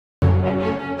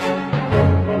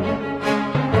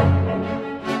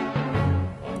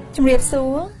ជំរាបសួ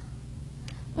រ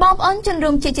បងប្អូនជនរួ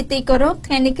មជាទីគោរព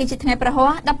ថ្ងៃនេះគឺជាថ្ងៃប្រហ័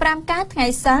ស15កើតថ្ងៃ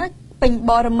សៅរ៍ពេញ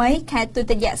បរមីខែទុ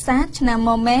តិយស័កឆ្នាំម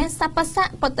មែសប្បស័ក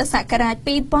ពុទ្ធសករាជ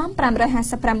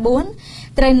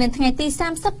2559ត្រូវនៅថ្ងៃទី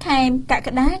30ខែកក្ក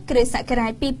ដាគ្រិស្តសករា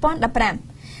ជ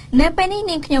2015នៅពេលនេះ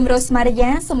នាងខ្ញុំរស់មារយា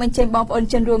សូមអញ្ជើញបងប្អូន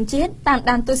ជនរួមជាតិតាម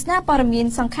ដានទស្សនាព័ត៌មាន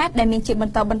សង្ខេបដែលមានជាប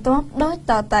ន្តបន្ទាប់ដូច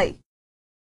តទៅ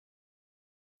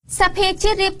សភា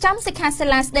ជាតិរៀបចំសិក្ខាសា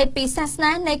លាស្តីពីសាស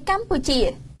នានៅកម្ពុជា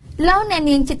លោកអ្នក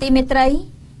នាងជាទីមេត្រី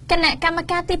គណៈកម្ម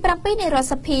ការទី7នៃរដ្ឋ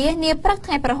សភានាព្រឹកថ្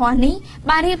ងៃប្រហ័សនេះ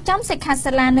បានរៀបចំសិក្ខា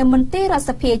សាលានៅមន្ទីររដ្ឋ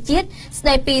សភាជាតិស្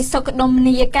តីពីសុខដុម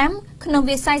នីយកម្មក្នុង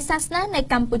វិស័យសាសនានៅ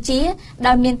កម្ពុជា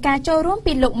ដោយមានការចូលរួម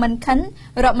ពីលោកមិនខិន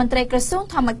រដ្ឋមន្ត្រីក្រសួង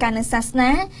ធម្មការនិងសាសនា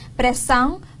ព្រះសង្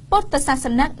ឃពុទ្ធសាស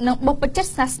និកនិងបុព្វជិត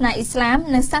សាសនាអ៊ីស្លាម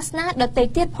និងសាសនាដទៃ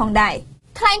ទៀតផងដែរ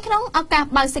ថ្លែងក្នុងឱកាស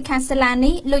បើកសិក្ខាសាលា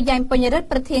នេះលោកយ៉ែមពញ្ញរិទ្ធ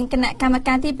ប្រធានគណៈកម្ម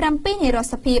ការទី7នៃរដ្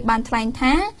ឋសភាបានថ្លែង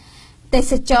ថាទេ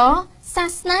សចរសា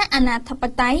សនាអនាធិប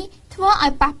តេយ្យធ្វើឲ្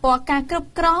យប៉ះពាល់ការគ្រប់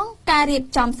គ្រងការរៀប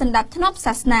ចំសណ្ដាប់ធ្នាប់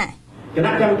សាសនាគ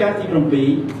ណៈកម្មការទី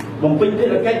7បំពេញភា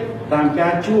រកិច្ចតាមកា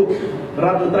រជួបរ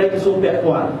ដ្ឋមន្ត្រីក្រសួងពាក់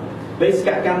ព័ន្ធបេសក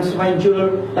កម្មស្វែងយល់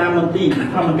តាមមន្ទីរ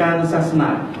ធម្មការនិងសាសនា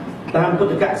តាមពុ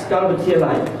ទ្ធកសាកលវិទ្យា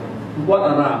ល័យវត្ត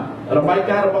អារាមរបាយ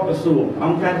ការណ៍របស់ក្រសួងអ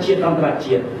ង្គការជាតិអន្តរ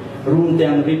ជាតិរួម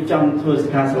ទាំងរៀបចំធ្វើសិ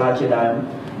ក្ខាសាលាជាដើម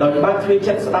ដោយបើកទ្វារ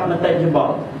ចិត្តស្ដាប់មតិយោប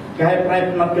ល់កែប្រែ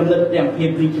ផ្នត់គំនិតទាំងភាព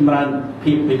រីកចម្រើន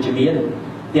ភាពវិជ្ជមាន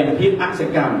ទាំងភាពអស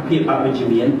កម្មភាពអវិជ្ជ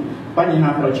មានបញ្ហា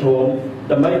ប្រឈម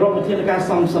ដើម្បីរកវិធានការ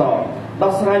សមស្រប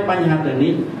ដោះស្រាយបញ្ហាទាំង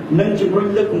នេះនិងជំរុញ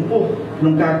លើកកម្ពស់ក្នុ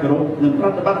ងការគោរពនិងប្រ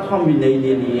តិបត្តិធម្មវិន័យ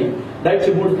នានាដែល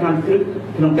ជាមូលដ្ឋានគ្រឹះ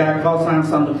ក្នុងការកសាង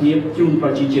សន្តិភាពជូនប្រ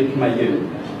ជាជាតិខ្មែរយើង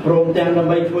ព្រមទាំងដើ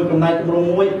ម្បីធ្វើកំណែទម្រង់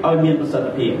មួយឲ្យមានប្រសិទ្ធ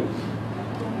ភាព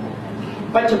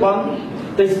បច្ចុប្បន្ន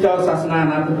ទេសចរសាសនាអ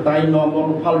នាធិបតេយ្យនាំមក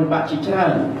ផលវិបាកជាច្រើ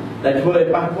នដែលធ្វើឲ្យ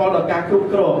ប៉ះពាល់ដល់ការគ្រប់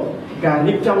គ្រងការ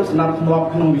រៀបចំសណ្ដាប់ធ្នាប់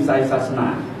ក្នុងវិស័យសាសនា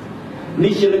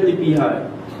នេះជាលើកទី2ហើយ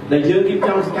ដែលយើងរៀប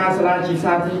ចំសិក្ខាសាលាជា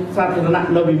សាធារណៈ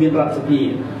នៅវិមានរដ្ឋសភា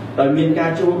ដោយមានកា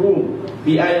រចូលរួម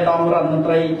ពីឯកឧត្តមរដ្ឋមន្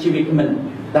ត្រីជីវវិម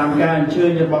តាមការអញ្ជើញ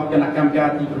របស់គណៈកម្មការ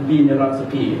ទី7នៃរដ្ឋស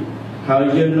ភាហើយ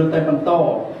យើងនៅតែបន្ត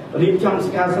រៀបចំសិ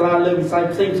ក្ខាសាលាលើវិស័យ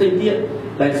ផ្សេងទៀត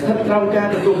ដែលស្ថិតក្រោមការ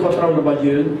ទទួលខុសត្រូវរបស់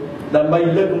យើងដើម្បី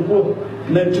លើកកម្ពស់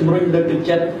និងជំរុញលើកទឹក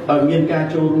ចិត្តឲ្យមានការ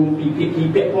ចូលរួមពីភាគី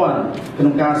ពាក់ព័ន្ធក្នុ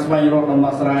ងការស្វែងរកដំ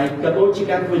ណោះស្រាយក៏ដូចជា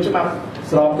ការធ្វើច្បាប់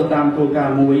ស្របទៅតាមគោលការ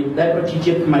ណ៍មួយដែលប្រជា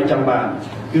ជាតិខ្មែរចង់បាន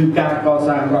គឺការក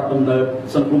សាងរដ្ឋទំនើប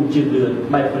សង្គមជាតិលឿន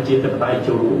បែបប្រជាធិបតេយ្យ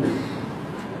ចូលរួម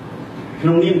ក្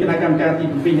នុងនាមគណៈកម្មការទី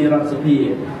7នៃរដ្ឋសភា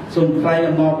សូមថ្លែង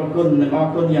អំណរគុណនិងអរ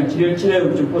គុណយ៉ាងជ្រាលជ្រៅ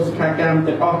ចំពោះសិក្ខាកាម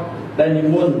ទាំងអស់ដែលនិ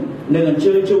មន្តនិងអញ្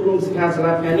ជើញចូលរួមសិក្ខាសា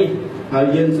លាថ្ងៃនេះហើយ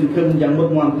យើងសង្ឃឹមយ៉ាងមុត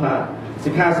មាំថា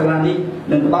សិក្ខាសាលានេះ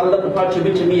នឹងផ្ដល់លទ្ធផលជា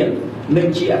វិជ្ជមាននិង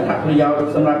ជាអត្ថប្រយោជ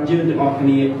ន៍សម្រាប់យើងទាំងអស់គ្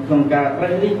នាក្នុងការត្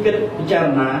រិះរិះគិតពិចារ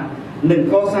ណានិង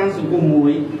កសាងសង្គមមួ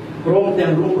យព្រមទាំ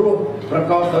ងរួមរស់ប្រ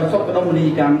កបដោយសុខដុមនីយ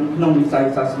កម្មក្នុងវិស័យ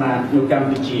សាសនានៅកម្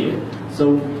ពុជាសូ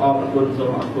មអរគុណ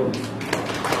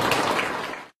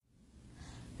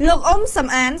លោកអ៊ុំសំ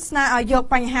អានស្នើឲ្យយក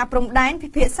បញ្ហាព្រំដែនពិ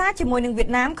ភាក្សាជាមួយនឹងវៀត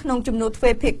ណាមក្នុងជំនួបទ្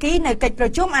វេភាគីនៅកិច្ចប្រ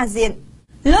ជុំអាស៊ាន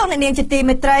លោកអ្នកនាងជាទី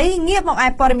មេត្រីងាកមកឯ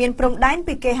ព័ត៌មានព្រំដែន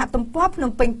ពីគេហទំព័រភ្នំ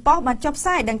ពេញប៉ុស្តិ៍បានចុះផ្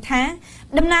សាយដឹងថា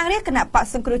តំណាងរាជគណៈបក្ស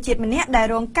សង្គ្រោះជាតិម្នាក់ដែល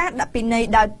រងការដាក់ពិន័យ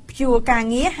ដោយព្យួរការ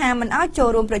ងារហាមមិនឲ្យចូល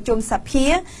រួមប្រជុំសភា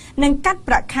និងកាត់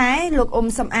ប្រាក់ខែលោកអ៊ុំ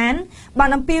សំអានបាន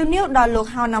អំពាវនាវដល់លោក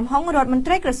ហៅណាំហុងរដ្ឋមន្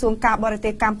ត្រីក្រសួងការបរទេ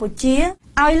សកម្ពុជា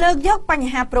ឲ្យលើកយកបញ្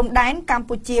ហាព្រំដែនកម្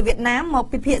ពុជាវៀតណាមមក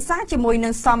ពិភាក្សាជាមួយនឹ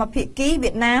ងសមភាគីវៀ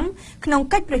តណាមក្នុង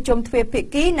កិច្ចប្រជុំទ្វេភា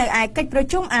គីនៅឯកិច្ចប្រ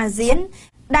ជុំអាស៊ាន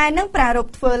ដែលនឹងប្រារព្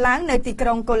ធធ្វើឡើងនៅទីក្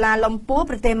រុងកូឡាឡុំពួរ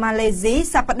ប្រទេសម៉ាឡេស៊ី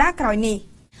សប្តាហ៍ក្រោយនេះ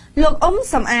លោកអ៊ុំ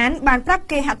សំអានបានប្រាប់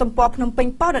គេហទំព័រភ្នំពេញ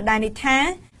ប៉ុស្តិ៍ដដែលនេះថា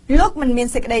លោកមិនមាន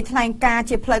សេចក្តីថ្លែងការណ៍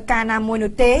ជាផ្លូវការណាមួយ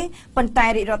នោះទេប៉ុន្តែ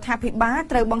រាជរដ្ឋាភិបាល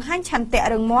ត្រូវបង្ហាញឆន្ទៈ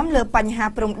រឹងមាំលើបញ្ហា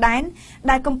ព្រំដែន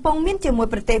ដែលកំពុងមានជាមួយ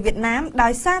ប្រទេសវៀតណាមដោ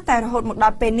យសារតែរហូតមកដ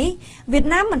ល់ពេលនេះវៀត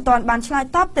ណាមមិនទាន់បានឆ្លើយ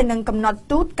តបទៅនឹងកំណត់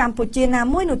ទូតកម្ពុជាណា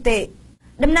មួយនោះទេ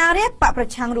តំណាងរាស្ត្របកប្រ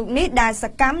ឆាំងរូបនេះដែលស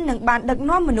កម្មនឹងបានដឹក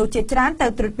នាំមនុស្សជាច្រើនទៅ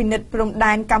ត្រួតពិនិត្យព្រំ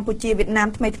ដែនកម្ពុជាវៀតណាម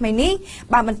ថ្មីនេះ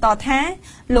បានបន្តថា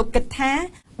លោកគិតថា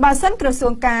បើសិនក្រសួ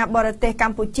ងការបរទេសក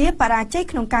ម្ពុជាបរាជ័យ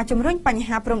ក្នុងការជំរុញបញ្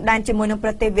ហាព្រំដែនជាមួយនឹងប្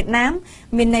រទេសវៀតណាម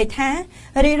មានន័យថា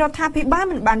រាជរដ្ឋាភិបាល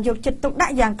មិនបានយកចិត្តទុកដា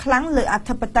ក់យ៉ាងខ្លាំងលើអ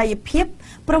ធិបតេយ្យភាព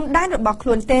ព្រំដែនរបស់ខ្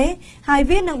លួនទេហើយ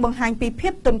វានឹងបង្ហាញពីភា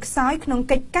ពទន់ខ្សោយក្នុង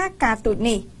កិច្ចការទូត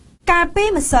នេះ កាលពី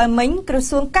ម្សិលមិញក្រ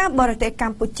សួងការបរទេសក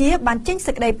ម្ពុជាបានចេញ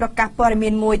សេចក្តីប្រកាសព័ត៌មា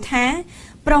នមួយថា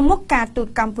ប្រមុខការទូត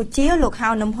កម្ពុជាលោកហៅ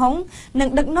នំហុងនឹង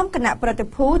ដឹកនាំគណៈប្រតិ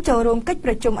ភូចូលរួមកិច្ច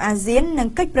ប្រជុំអាស៊ាននិង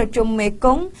កិច្ចប្រជុំមេគ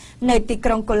ង្គនៅទីក្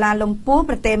រុងកូឡាលំពូ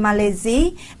ប្រទេសម៉ាឡេស៊ី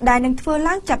ដែលនឹងធ្វើ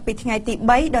ឡើងចាប់ពីថ្ងៃទី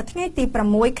3ដល់ថ្ងៃទី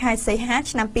6ខែសីហា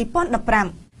ឆ្នាំ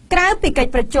2015ក្រៅពីកិច្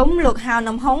ចប្រជុំលោកហៅ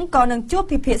នំហុងក៏នឹងជួប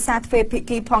ពិភាក្សាទ្វេភា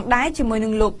គីផងដែរជាមួយនឹ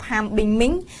ងលោកផាមប៊ីងមី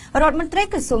ងរដ្ឋមន្ត្រី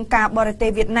ក្រសួងការបរទេស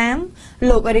វៀតណាម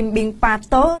លោករីមប៊ីងប៉ា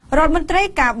តូរដ្ឋមន្ត្រី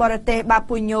ការបរទេសបា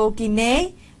ពូញូគីណេ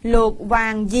លោកវ៉ា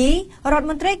ងយីរដ្ឋ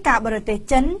មន្ត្រីការបរទេស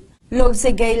ចិនលោក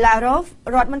សេហ្កេឡារ៉ូវ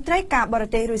រដ្ឋមន្ត្រីការបរ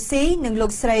ទេសរុស្ស៊ីនិងលោ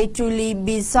កស្រីជូលី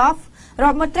ប៊ីស៉ូវរ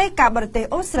ដ្ឋមន្ត្រីការបរទេស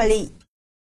អូស្ត្រាលី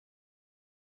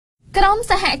ក្រុម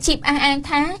សហជីពអះអាង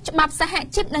ថាច្បាប់សហ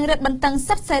ជីពនឹងរឹតបន្តឹង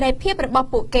សិទ្ធិសេរីភាពរបស់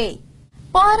ពួកគេ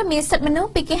ព័ត៌មានសិទ្ធិមនុស្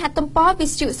សពីគេហទំព័រវិ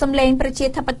ទ្យុសំឡេងប្រជា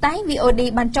ធិបតេយ្យ VOD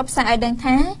បានចុះផ្សាយឲ្យដឹង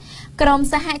ថាក្រុម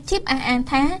សហជីពអះអាង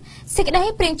ថាសេចក្តី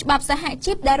ព្រាងច្បាប់សហ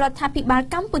ជីពដែលរដ្ឋាភិបាល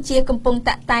កម្ពុជាកំពុង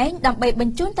តាក់តែងដើម្បីប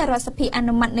ញ្ជូនទៅរដ្ឋសភាអ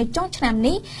នុម័តនៅចុងឆ្នាំ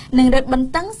នេះនឹងរឹតបន្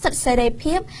តឹងសិទ្ធិសេរី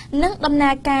ភាពនិងដំណើ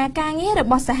រការការងាររ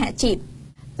បស់សហជីព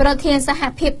ប្រធានសហ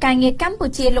ភាពការងារកម្ពុ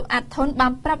ជាលោកអាត់ធុនបា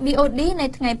នប្រាប់ VOD នៅ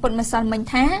ថ្ងៃពុធម្សិលមិញ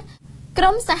ថាក្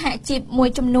រុមសហជីពមួយ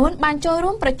ចំនួនបានចូល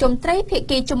រួមប្រជុំត្រីភា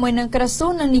គីជាមួយនឹងក្រសួ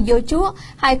ងនិងនយោជក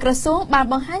ហើយក្រសួងបាន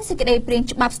បង្ហាញសេចក្តីព្រាង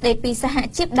ច្បាប់ស្តីពីសហ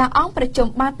ជីពដល់អង្គប្រជុំ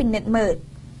បានពិនិត្យមើល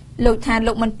លោកថា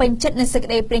លោកមិនពេញចិត្តនឹងសេច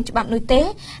ក្តីព្រាងច្បាប់នោះទេ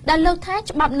ដែលលោកថា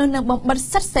ច្បាប់នោះនឹងបំបិទ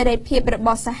សិទ្ធិសេរីភាពរប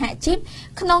ស់សហជីព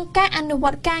ក្នុងការអនុវ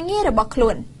ត្តការងាររបស់ខ្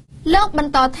លួនលោកប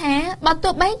ន្តថាបើ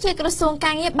ទោះបីជាក្រសួង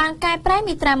ការងារបានកែប្រែ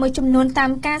មាត្រាមួយចំនួនតា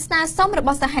មការស្នើសុំរប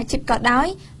ស់សហជីពក៏ដោយ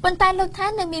ប៉ុន្តែលោកថា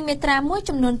នៅមានមាត្រាមួយ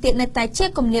ចំនួនទៀតនៅតែជា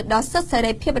គំនាបដល់សិទ្ធិសេ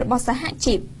រីភាពរបស់សហ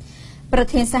ជីពប្រ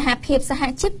ធានសហភាពសហ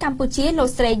ជីពកម្ពុជាលោក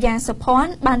ស្រីយ៉ាងសុភ័ណ្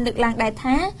ឌបានលើកឡើងដែរ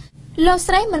ថាលោក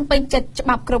ស្រីមិនពេញចិត្តច្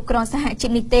បាប់គ្រប់គ្រងសហជីព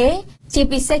នេះទេជា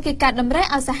ពិសេសគឺការតម្រូវ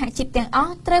ឲ្យសហជីពទាំងអ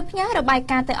ស់ត្រូវផ្ញើរបាយ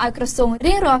ការណ៍ទៅឲ្យក្រសួង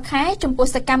រៀងរាល់ខែចំពោះ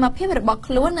សកម្មភាពរបស់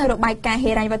ខ្លួននិងរបាយការណ៍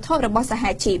ហិរញ្ញវត្ថុរបស់សហ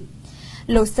ជីព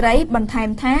លោកស្រីបន្ថែម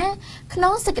ថាក្នុ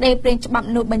ងសេចក្តីព្រាងច្បាប់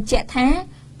នោះបញ្ជាក់ថា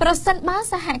ប្រសិនបើ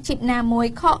សហជីពណាមួយ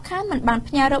ខកខានមិនបាន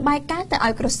ផ្ញើរបាយការណ៍ទៅឲ្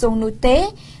យក្រសួងនោះទេ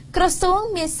ក្រសួង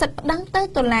មានសិទ្ធិប្តឹងទៅ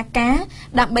តុលាការ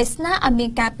ដើម្បីស្នើឲ្យមាន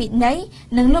ការពិន័យ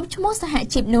និងលុបឈ្មោះសហ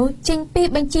ជីពនោះចេញពី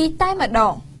បញ្ជីតែម្ដ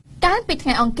ងកាលពីថ្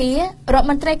ងៃអង្គាររដ្ឋ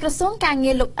មន្ត្រីក្រសួងការ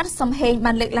ងារលោកអ៊ិតសំហេង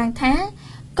បានលើកឡើងថា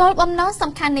គោលបំណង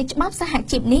សំខាន់នៃច្បាប់សហ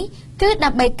ជីពនេះគឺដើ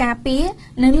ម្បីការពារ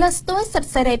និងលើកស្ទួយសិទ្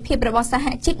ធិសេរីភាពរបស់សហ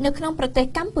ជីពនៅក្នុងប្រទេស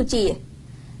កម្ពុជា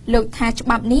លោកថាច្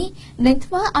បាប់នេះនឹង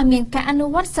ធ្វើឲ្យមានការអនុ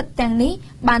វត្តសិទ្ធិទាំងនេះ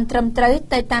បានត្រឹមត្រូវ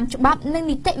ទៅតាមច្បាប់និង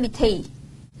នីតិវិធី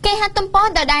គេហទំព័រ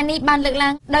ដដែលនេះបានលើកឡើ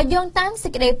ងដោយយោងតាមសេ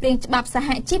ចក្តីព្រាងច្បាប់សហ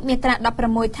ជីពមាត្រា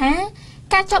16ថា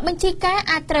ការចុះបញ្ជីការ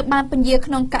អាចត្រូវបានពន្យា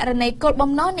ក្នុងករណីគោល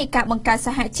បំណងនៃការបង្កើតស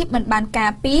ហជីពមិនបានកា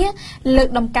រពារលើក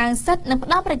ដំកើងសិទ្ធិនិងផ្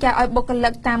ដល់ប្រយោជន៍ឲ្យបុគ្គលិ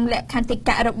កតាមលក្ខន្តិ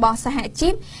កៈរបស់សហជី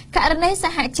ពករណីស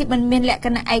ហជីពមិនមានលក្ខ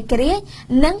ណៈឯករាជ្យ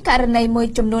និងករណីមួយ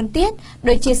ចំនួនទៀត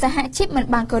ដូចជាសហជីពមិន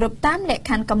បានគោរពតាមលក្ខ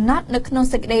ខណ្ឌកំណត់នៅក្នុង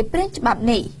សេចក្តីព្រាងច្បាប់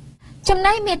នេះចំ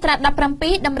ណែកមាត្រា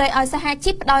17តម្រូវឲ្យសហ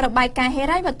ជីពផ្ដល់របាយការណ៍ហិ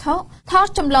រញ្ញវត្ថុថត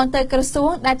ចម្លងទៅក្រសួ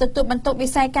ងដែលទទួលបន្ទុកវិ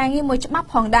ស័យការងារមួយច្បាប់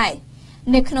ផងដែរ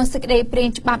នៅក្នុងសេចក្តីព្រាង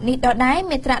ច្បាប់នេះដដែល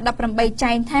មាត្រា18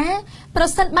ចែងថាប្រ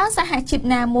សិនបើសហជីព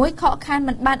ណាមួយខកខាន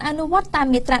មិនបានអនុវត្តតាម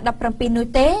មាត្រា17នោះ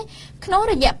ទេក្នុង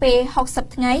រយៈពេល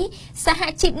60ថ្ងៃសហ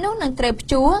ជីពនោះនឹងត្រូវព្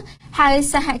យួរហើយ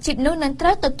សហជីពនោះនឹងត្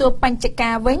រូវទទួលបញ្ចកា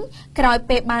រវិញក្រោយ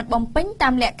ពេលបានបំពេញតា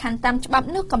មលក្ខខណ្ឌតាមច្បាប់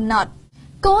នោះកំណត់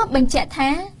គួរបញ្ជាក់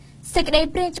ថាសេចក្តី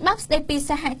ព្រាងច្បាប់ស្តីពី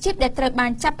សហជីពដែលត្រូវបា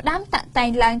នចាប់ផ្ដើមតាក់តែង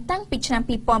ឡើងតាំងពីឆ្នាំ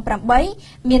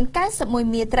2008មាន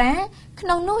91មាត្រាក្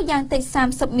នុងនោះយ៉ាងតិច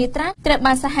30មាត្រាត្រូវ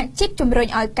បានសហជីពជំរុញ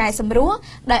ឲ្យកែសម្រួល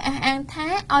ដោយអះអាងថា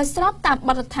ឲ្យស្របតាមប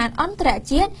ទដ្ឋានអន្តរ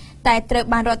ជាតិតែត្រូវ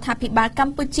បានរដ្ឋាភិបាលក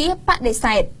ម្ពុជាបដិ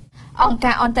សេធអង្គ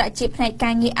ការអន្តរជាតិផ្នែក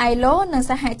ការងារ ILO និង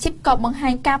សហជីពក៏បង្ហា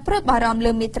ញការព្រួយបារម្ភ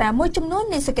លើមាត្រាមួយចំនួន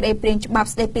នៃសេចក្តីព្រាងច្បាប់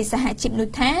ស្តីពីសហជីពនោះ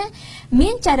ថាមា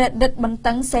នចរិតរឹតបន្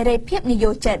តឹងសេរីភាពន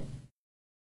យោជិត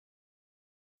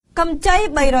កម្ចី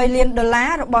$300លាន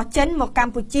របស់ចិនមកក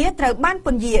ម្ពុជាត្រូវបានព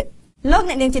ន្យាលោក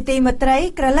អ្នកនាងជាទីមេត្រី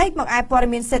ក្រឡេកមកឯព័ត៌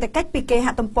មានសេដ្ឋកិច្ចពីគេហ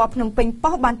ទំព័រភ្នំពេញ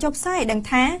ប៉ុស្តិ៍បានចុះផ្សាយដឹង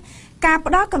ថាការ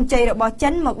ផ្ដល់កម្ចីរបស់ចិ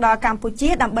នមកដល់កម្ពុជា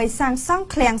ដើម្បីសាងសង់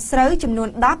ឃ្លាំងស្រូវចំនួន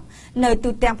10នៅទូ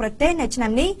ទាំងប្រទេសនៅឆ្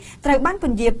នាំនេះត្រូវបានព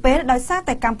ន្យាពេលដោយសារ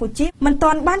តែកម្ពុជាមិន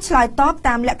ទាន់បានឆ្លើយតប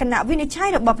តាមលក្ខណៈវិនិច្ឆ័យ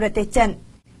របស់ប្រទេសចិន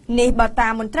នេះបើតា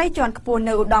មមន្ត្រីជាន់ខ្ពស់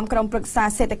នៅឧត្តមក្រុមប្រឹក្សា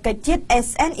សេដ្ឋកិច្ចជាតិ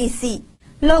SNEC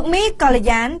លោកមីកល្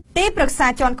យានទីប្រឹក្សា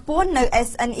ជាន់ខ្ពស់នៅ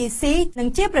SNEC និង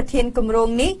ជាប្រធានគម្រោង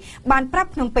នេះបានប្រាប់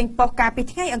ភ្នំពេញប៉ុស្តិ៍កាលពី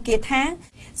ថ្ងៃអង្គារថា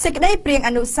សេចក្តីព្រាងអ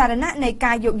នុសារណៈនៃ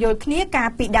ការយោគយល់គ្នាកាល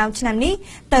ពីដើមឆ្នាំនេះ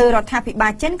ទៅរដ្ឋាភិបា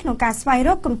លចិនក្នុងការស្វែងរ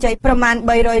កកម្ចីប្រមាណ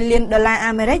$300លាន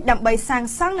អាមេរិកដើម្បីសាង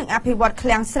សង់និងអភិវឌ្ឍឃ្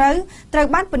លាំងស្រូវត្រូវ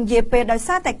បានពន្យាពេលដោយ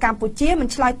សារតែកម្ពុជាមិន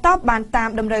ឆ្លើយតបបានតាម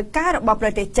តម្រូវការរបស់ប្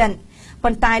រទេសចិន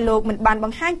ប៉ុន្តែលោកមិនបានប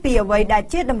ង្ហាញពីអ្វីដែល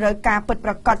ជាតម្រូវការពិតប្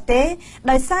រាកដទេ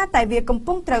ដោយសារតែវាកំ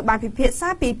ពុងត្រូវបានពិភាក្សា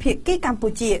ពីភាគីកម្ពុ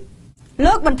ជា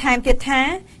លោកបន្ថែមទៀតថា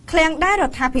ឃ្លាំងដែលរ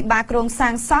ដ្ឋាភិបាលគ្រោងសា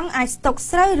ងសង់អាចស្តុក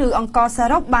ស្រូវឬអង្ករស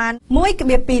រុបបាន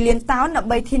 1.2 លានតោនដើម្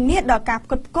បីធានាដល់ការផ្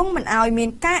គត់ផ្គង់មិនឲ្យមាន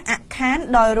ការអាក់ខាន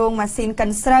ដល់រោងម៉ាស៊ីនកិន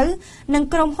ស្រូវនិង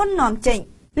ក្រុមហ៊ុននាំចេញ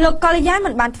លោកកល្យានមិ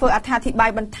នបានធ្វើអត្ថាធិប្បាយ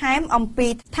បន្ថែមអំពី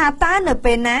ថាតើនៅ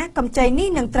ពេលណាកម្ចីនេះ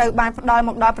នឹងត្រូវបានផ្ដល់ម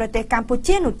កដល់ប្រទេសកម្ពុ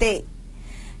ជានោះទេ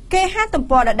គេហទំ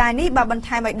ព័រដដែលនេះបានបន្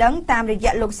ថែមឲ្យដឹងតាមរ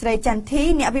យៈលោកស្រីចន្ទធី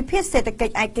អ្នកវិភាគសេដ្ឋកិ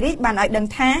ច្ចឯករាជ្យបានឲ្យដឹង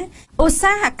ថាឧស្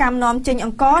សាហកម្មនាំចេញអ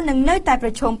ង្ករនឹងនៅតែប្រ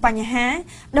ឈមបញ្ហា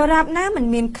ដរាបណាមិន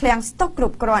មានឃ្លាំងស្តុកគ្រ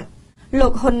ប់គ្រាន់លោ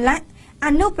កហ៊ុនឡាក់អ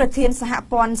នុប្រធានសហ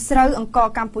ព័ន្ធស្រូវអង្ករ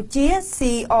កម្ពុជា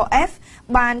COF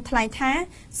បានថ្លែងថា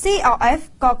COF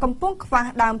ក៏កំពុងខ្វះ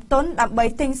ដើមទុនដើម្បី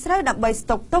ទិញស្រូវដើម្បីស្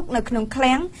តុកទុកនៅក្នុងឃ្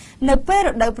លាំងនៅពេលរ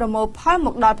ដូវប្រមូលផលម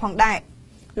កដល់ផងដែរ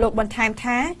លោកបន្ថែម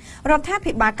ថារដ្ឋា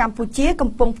ភិបាលកម្ពុជាកំ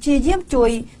ពុងព្យាយាមជួ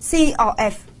យ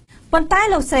COF ប៉ុន្តែ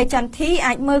លោកស្រីចន្ទធី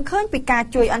អាចមើលឃើញពីការ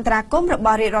ជួយអន្តរាគមន៍រប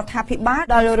ស់រាជរដ្ឋាភិបាល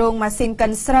ដល់រោងម៉ាស៊ីនកិ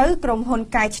នស្រូវក្រុមហ៊ុន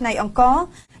កែច្នៃអង្ករ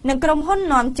និងក្រុមហ៊ុន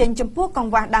នាំចេញចំពោះក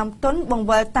ង្វះដើមទុនបង្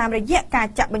វិលតាមរយៈការ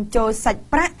ចាក់បញ្ចូលសាច់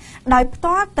ប្រាក់ដោយផ្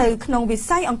ទាល់ទៅក្នុងវិ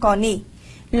ស័យអង្ករនេះ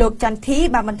លោកចន្ទធី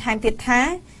បានបន្ថែមទៀតថា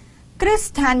គ្រឹះ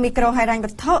ស្ថានមីក្រូហិរញ្ញវ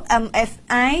ត្ថុ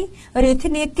MFI ឬធ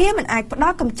នាគារមិនអាចផ្ដ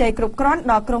ល់កម្ចីគ្រប់គ្រាន់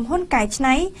ដល់ក្រុមហ៊ុនកែច្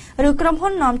នៃឬក្រុមហ៊ុ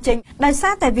ននាំចេញដោយសា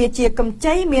រតែវាជាកម្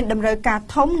ចីមានតម្រូវការ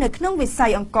ធំនៅក្នុងវិស័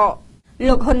យអង្ករ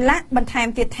លោកហ៊ុនឡាក់បន្ថែម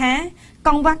ទៀតថាក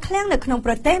ង្វះឃ្លាំងនៅក្នុង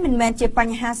ប្រទេសមិនមែនជាប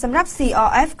ញ្ហាសម្រាប់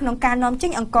COF ក្នុងការនាំចេ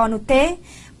ញអង្ករនោះទេ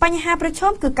បញ្ហាប្រឈ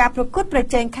មគឺការប្រកួតប្រ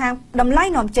ជែងខាងតម្លៃ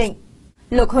នាំចេញ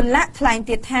លោកហ៊ុនឡាក់ថ្លែង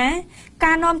ទៀតថា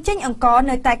ការនាំចេញអង្ករ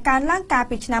នៅតែកើនឡើងកាល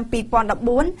ពីឆ្នាំ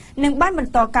2014និងបានប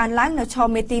ន្តកើនឡើងនៅឆ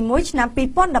មាសទី1ឆ្នាំ2015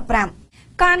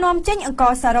ការនាំចេញអង្ក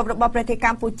រសរុបរបស់ប្រទេសក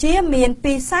ម្ពុជាមាន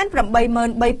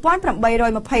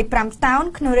 283,825 តោន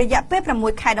ក្នុងរយៈពេល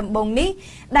6ខែដំបូងនេះ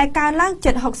ដែលកើនឡើង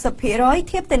ជិត 60%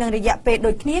 ធៀបទៅនឹងរយៈពេល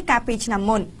ដូចគ្នាកាលពីឆ្នាំ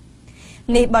មុន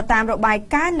នេះបើតាមរបាយ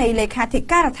ការណ៍នៃលេខាធិ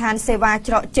ការដ្ឋានសេវា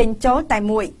ច្រកចេញចូលតែ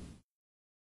មួយ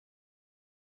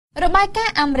របាយការ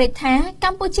ណ៍អាមេរិកថាក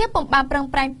ម្ពុជាពុំបានប្រឹង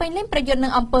ប្រែងពេញលេញប្រយុទ្ធនឹ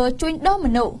ងអំពើជួញដូរម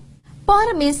នុស្សព័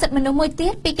ត៌មានសិទ្ធិមនុស្សមួយទៀ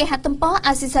តពីគេហទំព័រ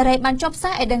អាស៊ីសេរីបានចុះផ្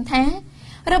សាយឲ្យដឹងថា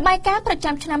របាយការណ៍ប្រ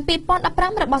ចាំឆ្នាំ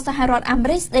2015របស់សហរដ្ឋអាមេ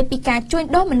រិកស្តីពីការជួញ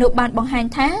ដូរមនុស្សបានបង្ហាញ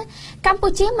ថាកម្ពុ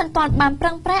ជាមិនទាន់បានប្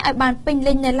រឹងប្រែងឲ្យបានពេញ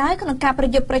លេញនៅឡើយក្នុងការប្រ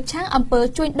យុទ្ធប្រឆាំងអំពើ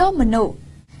ជួញដូរមនុស្ស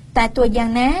តែទោះយ៉ា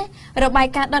ងណារបាយ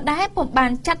ការណ៍ដដែលពុំបា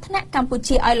នចាត់ថ្នាក់កម្ពុ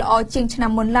ជាឲ្យល្អជាងឆ្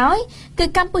នាំមុនឡើយគឺ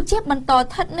កម្ពុជាបន្តស្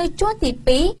ថិតនៅជាន់ទី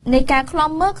2នៃការឃ្លាំ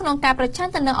មើលក្នុងការប្រឆាំង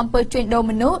ទៅនឹងអំពើជួញដូរ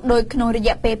មនុស្សដោយក្នុងរ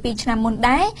យៈពេល2ឆ្នាំមុន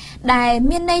ដែរដែល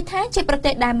មានន័យថាជាប្រ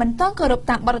ទេសដែលមិនទាន់គោរព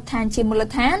តាមបទដ្ឋានជាមូល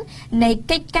ដ្ឋាននៃ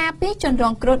កិច្ចការពារជនរ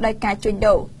ងគ្រោះដោយការជួញ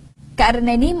ដូរករ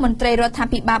ណីនេះមន្ត្រីរដ្ឋា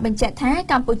ភិបាលបញ្ជាក់ថា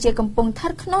កម្ពុជាកំពុងស្ថិ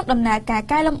តក្នុងដំណើរការ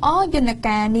កែលម្អយន្ត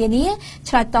ការនានា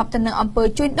ឆ្លើយតបទៅនឹងអំពើ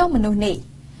ជួញដូរមនុស្សនេះ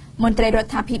មន្ត្រីរ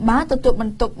ដ្ឋាភិបាលទទួលប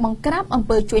ន្ទុកបង្ក្រាបអំ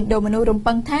ពើជួញដូរមនុស្សរំ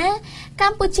ពឹងថាក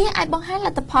ម្ពុជាអាចបង្ហាញល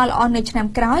ទ្ធផលល្អនៅឆ្នាំ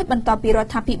ក្រោយបន្ទាប់ពីរ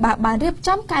ដ្ឋាភិបាលបានរៀប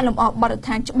ចំកែលម្អបទដ្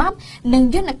ឋានច្បាប់និង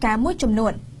យន្តការមួយចំនួ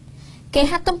នគេ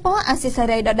ហទំព័រអាស៊ីសេ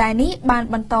រីដដែលនេះបាន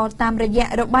បន្តតាមរយៈ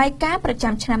របាយការណ៍ប្រ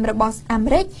ចាំឆ្នាំរបស់អាមេ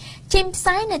រិកចេញផ្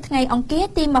សាយនៅថ្ងៃអង្គារ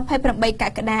ទី28ក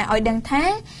ក្កដាឲ្យដឹងថា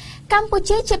កម្ពុ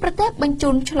ជាជាប្រទេសបញ្ជូ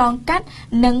នឆ្លងកាត់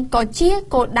និងក៏ជា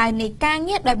គោលដៅនៃការ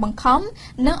ងារដោយបង្ខំ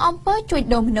និងអំពើជួញ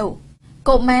ដូរមនុស្ស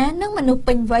កុមារនិងមនុស្ស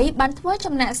ពេញវ័យបានធ្វើ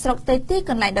ចំណាក់ស្រុកទៅទី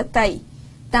កន្លែងដទៃ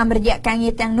តាមរយៈការងា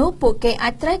រទាំងនោះពួកគេអា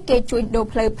ចត្រូវគេជួញដូរ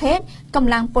ផ្លូវភេទកម្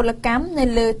លាំងពលកម្មនៅ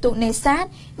លើទូកនេសាទ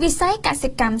វិស័យកសិ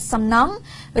កម្មសំណង់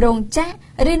រោងចក្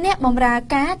រឬអ្នកបម្រើ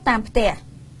ការតាមផ្ទះ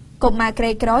កុមារក្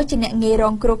រីក្រជាអ្នកងាយរ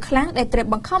ងគ្រោះខ្លាំងដែលត្រូវ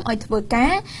បង្ខំឲ្យធ្វើកា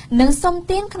រនិងសុំ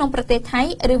ទានក្នុងប្រទេសថៃ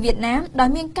ឬវៀតណាមដោយ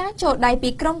មានការចូលដៃពី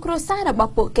ក្រុមគ្រួសាររប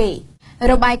ស់ពួកគេ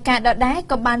របាយការណ៍ដដែល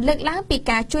ក៏បានលើកឡើងពី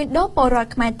ការជួញដូរពលរដ្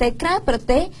ឋខ្មែរទៅក្រៅប្រ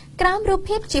ទេសក្រោមរូប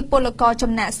ភាពជាពលករ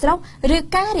ចំណាក់ស្រុកឬ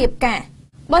ការរៀបការ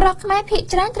បរិសុទ្ធខ្មែរភាគ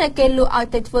ច្រើនត្រូវគេលក់ឲ្យ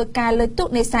ទៅធ្វើការលើទូក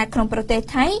នេសាទក្នុងប្រទេស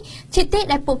ថៃជាទី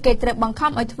ដែលពួកគេត្រូវបង្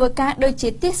ខំឲ្យធ្វើការដូចជា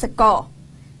ទេសកល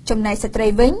ចំណែកស្ត្រី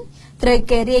វិញត្រូវ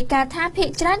គេរាយការណ៍ថាភាគ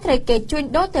ច្រើនត្រូវគេជួញ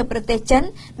ដូរទៅប្រទេសចិន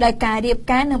ដោយការរៀប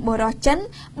ការនឹងបុរសចិន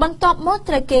បន្ទាប់មក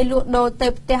ត្រូវគេលក់ដូរទៅ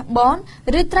ផ្ទះបន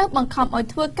ឬត្រូវបង្ខំឲ្យ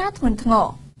ធ្វើការធ្ងន់ធ្ងរ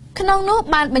ក្នុងនោះ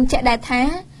បានបញ្ជាក់ដែរថា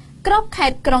គ្រប់ខេ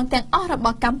ត្តក្រុងទាំងអស់រប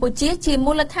ស់កម្ពុជាជា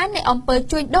មូលដ្ឋាននៃអំពើ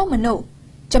ជួញដូរមនុស្ស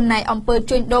ចំណែកអំពើ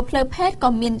ជួញដូរផ្លូវភេទក៏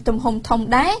មានទំហំធំ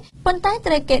ដែរប៉ុន្តែ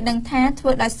ត្រូវគេដឹងថាធ្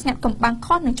វើដោយស្ងាត់កំបាំង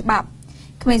ខុសនឹងច្បាប់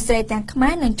ក្មេងស្រីទាំងខ្មែ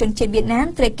រនិងជនជាតិវៀតណាម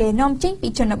ត្រូវគេនាំចេញពី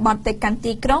ជនបទទៅកាន់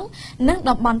ទីក្រុងនិង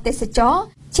តំបន់ទេសចរ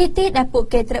ជាទីដែលពួក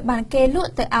គេត្រូវបានគេលក់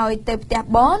ទៅឲ្យទៅផ្ទះ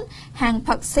បនហាង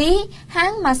ផឹកស៊ីហា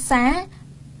ងម៉ាស្សា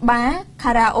បារ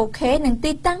ខារ៉ាអូខេ និង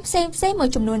ទីតាំងផ្សេងៗមួយ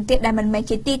ចំនួនទៀតដែលមិនមែន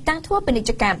ជាទីតាំងធ្វើពាណិជ្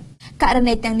ជកម្មករ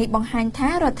ណីទាំងនេះបង្ហាញថា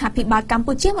រដ្ឋាភិបាលកម្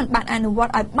ពុជាមិនបានអនុវត្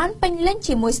តឲ្យបានពេញលេញ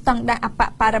ជាមួយស្តង់ដារអប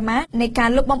បរមានៃការ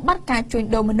លុបបំបាត់ការជួញ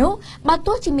ដូរមនុស្សបើ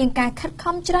ទោះជាមានការខិត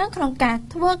ខំច្រើនក្នុងការ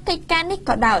ធ្វើកិច្ចការនេះ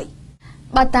ក៏ដោយ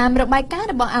បើតាមរបាយការណ៍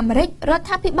របស់អាមេរិករដ្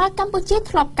ឋាភិបាលកម្ពុជា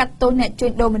ធ្លាប់កាត់ទោសអ្នកជួ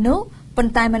ញដូរមនុស្សប៉ុ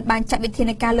ន្តែមិនបានចាត់វិធា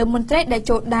នការលើមន្ត្រីដែល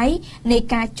ចូលដៃនៃ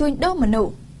ការជួញដូរមនុស្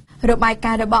សរបាយ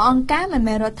ការណ៍របស់អង្គការមិន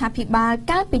មែនរដ្ឋាភិបាល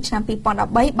កាលពីឆ្នាំ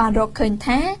2013បានរកឃើញ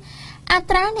ថាអ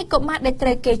ត្រានៃកុមារដែលត្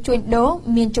រូវគេជួញដូរ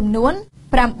មានចំនួន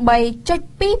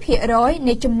 8.2%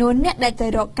 នៃចំនួនអ្នកដែលទៅ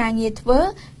រកការងារធ្វើ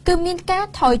គឺមានការ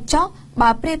ថយចុះបើ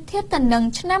ប្រៀបធៀបទៅនឹង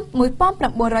ឆ្នាំ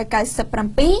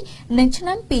1997និងឆ្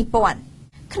នាំ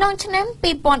2000ក្នុងឆ្នាំ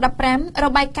2015រ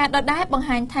បាយការណ៍ដដែលបង្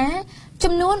ហាញថា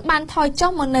ចំនួនបានថយ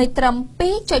ចុះមកនៅត្រឹម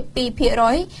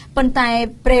 2.2% ប៉ុន្តែ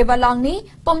ប្រេវឡង់នេះ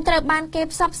ពុំត្រូវបានគេ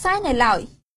ផ្សព្វផ្សាយនៅឡើយ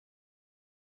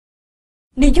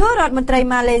នាយករដ្ឋមន្ត្រី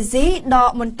ម៉ាឡេស៊ីដ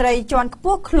កមន្ត្រីជាន់ខ្ព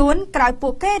ស់ខ្លួនក្រោយពួ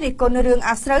កគេរិះគន់រឿង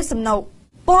អាស្រូវសំណុក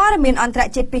ព័ត៌មានអន្តរ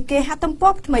ជាតិពីគេហទំព័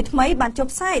រថ្មីបានចុះ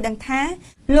ផ្សាយដឹងថា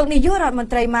លោកនាយករដ្ឋម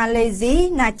ន្ត្រីម៉ាឡេស៊ី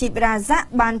ណាជីបរ៉ាហ្សាក់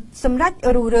បានសម្រេច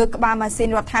រុះរើក្បាលម៉ាស៊ីន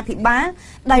រដ្ឋាភិបាល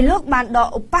ដោយលោកបានដក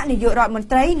ឧបនាយករដ្ឋមន្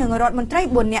ត្រីនិងរដ្ឋមន្ត្រី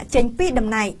4នាក់ចេញពីតំ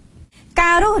ណែង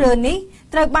ការរុះរើនេះ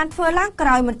ត្រូវបានធ្វើឡើងក្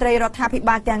រោយមន្ត្រីរដ្ឋាភិ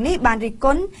បាលទាំងនេះបានរិះគ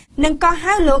ន់និងក៏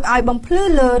ហៅលោកឲ្យបំភ្លឺ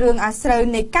លើរឿងអាស្រូវ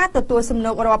នៃការទទួលសំ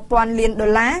ណូករាប់ពាន់លានដុ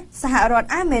ល្លារសហរដ្ឋ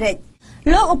អាមេរិក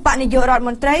លោកឧបនាយករដ្ឋម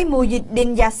ន្ត្រីមូយីឌីន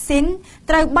យ៉ាស៊ីន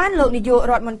ត្រូវបានលោកនាយក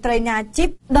រដ្ឋមន្ត្រីណាជីប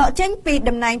ដកចេញពី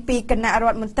តំណែងពីគណៈរ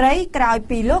ដ្ឋមន្ត្រីក្រោយ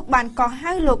ពីលោកបានកោះ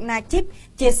ហៅលោកណាជីប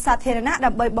ជាសាធារណៈដើ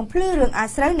ម្បីបំភ្លឺរឿងអា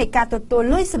ស្រូវនៃការទទួល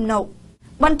លុយសំណូក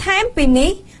បន្ថែមពី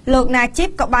នេះលោកណាជីប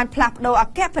ក៏បានផ្លាស់ប្ដូរអ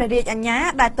គ្គព្រះរាជអាជ្ញា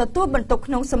ដែលទទួលបន្ទុក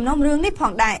ក្នុងសំណុំរឿងនេះផ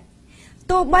ងដែរ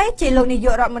ទោះបីជាលោកនាយ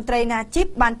ករដ្ឋមន្ត្រីណាជីប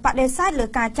បានបដិសេធលើ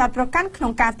ការចោទប្រកាន់ក្នុ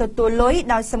ងការទទួលលុយ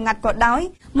ដោយសម្ងាត់ក៏ដោយ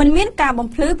មិនមានការបំ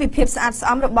ភ្លឺពីភាពស្អាតស្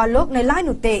អំរបស់លោកនៅឡើយ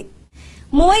នោះទេ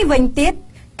មួយវិញទៀត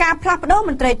ការផ្លាស់ប្ដូរម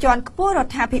ន្ត្រីជាន់ខ្ពស់រ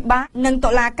ដ្ឋាភិបាលនិងតុ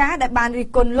លាការដែលបានរិះ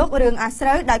គន់លោករឿងអាស្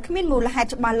រូវដោយគ្មានមូលហេតុ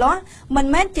ច្បាស់លាស់មិន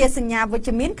មែនជាសញ្ញាវិជ្ជ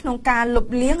មានក្នុងការលុប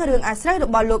លាងរឿងអាស្រូវរ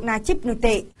បស់លោកណាជីបនោះ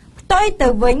ទេផ្ទុយទៅ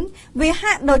វិញវា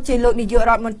ហាក់ដូចជាលោកនាយក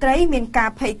រដ្ឋមន្ត្រីមានការ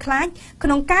ភ័យខ្លាចក្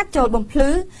នុងការចូលបំភ្លឺ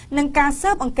និងការ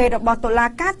ស៊ើបអង្កេតរបស់តុលា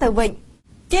ការទៅវិញ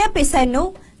ជាពិសេសនោះ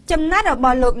ចំណាត់រប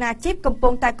ស់លោកណាជីបកំពុ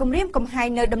ងតែគំរាមកំហែង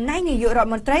នៅតំណែងនាយករដ្ឋ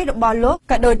មន្ត្រីរបស់លោក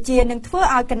ក៏ដូចជានឹងធ្វើ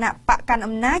ឲ្យគណៈបកកាន់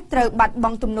អំណាចត្រូវបាត់ប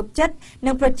ង់ទំនុកចិត្ត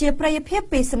និងប្រជាប្រិយភាព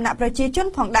ពីសំណាក់ប្រជាជន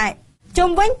ផងដែរជុំ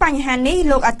វិញបញ្ហានេះ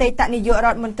លោកអតីតនាយករ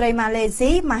ដ្ឋមន្ត្រីម៉ាឡេ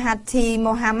ស៊ីម៉ាហាធី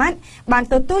ម៉ូហាម៉ាត់បាន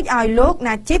ទទូចឲ្យលោក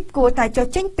ណាជីបគួរតែចុះ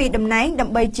ចេញពីតំណែងដើ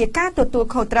ម្បីជាការទទួល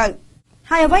ខុសត្រូវ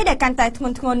ហើយអ្វីដែលកាន់តែធ្ង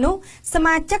ន់ធ្ងរនោះស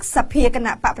មាជិកសភាគ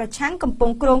ណៈបកប្រឆាំងកំពុង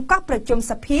គ្រោងកោះប្រជុំ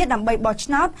សភាដើម្បីបោះ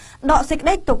ឆ្នោតដកសេចក្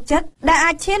តីទុកចិត្តដែល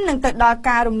អាចឈាននឹងទៅដល់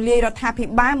ការរំលាយរដ្ឋាភិ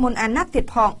បាលមុនអាណត្តិទៀត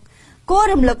ផងគួរ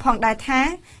រំលឹកផងដែរថា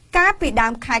កាលពីដើ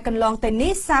មខែកន្លងទៅ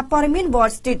នេះសារព័ត៌មាន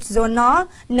Wall Street Journal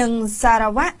និង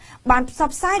Sarawak បានផ្ស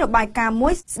ព្វផ្សាយរបាយការណ៍មួ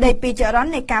យស្ដីពីចរន្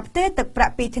តនៃការផ្ទេរទឹកប្រា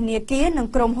ក់ពីធនាគារនិង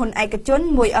ក្រុមហ៊ុនឯកជន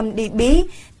មួយ MDB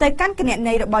ទៅកាន់គណ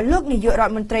នីរបស់លោកនាយករ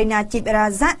ដ្ឋមន្ត្រីណាជីបរ៉ា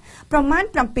ហ្សាក់ប្រមាណ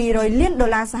$700 លា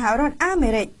នសហរដ្ឋអាមេ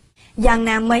រិកយ៉ាង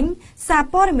ណាមិញសារ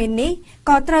ព័ត៌មាននេះ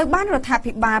ក៏ត្រូវបានរដ្ឋា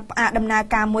ភិបាលផ្អាកដំណើរ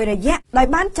ការមួយរយៈដោយ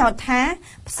បានចោទថា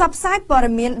ផ្សព្វផ្សាយព័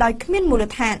ត៌មានដោយគ្មានមូល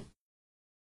ដ្ឋាន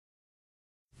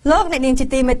លោកអ្នកនាងជា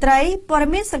ទីមេត្រីព័ត៌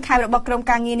មានសង្ខេបរបស់ក្រុម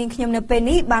ការងារនាងខ្ញុំនៅពេល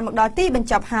នេះបានមកដល់ទីបញ្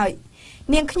ចប់ហើយ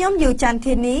នាងខ្ញុំយូច័ន្ទ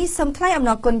ធានីសូមថ្លែងអំណ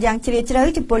រគុណយ៉ាងជ្រាលជ្រៅ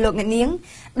ចំពោះលោកអ្នកនាង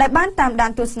ដែលបានតាមដា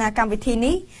នទស្សនាកម្មវិធី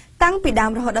នេះតាំងពីដើ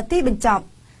មរហូតដល់ទីបញ្ចប់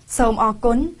សូមអរ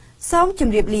គុណសូមជ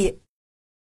ម្រាបលា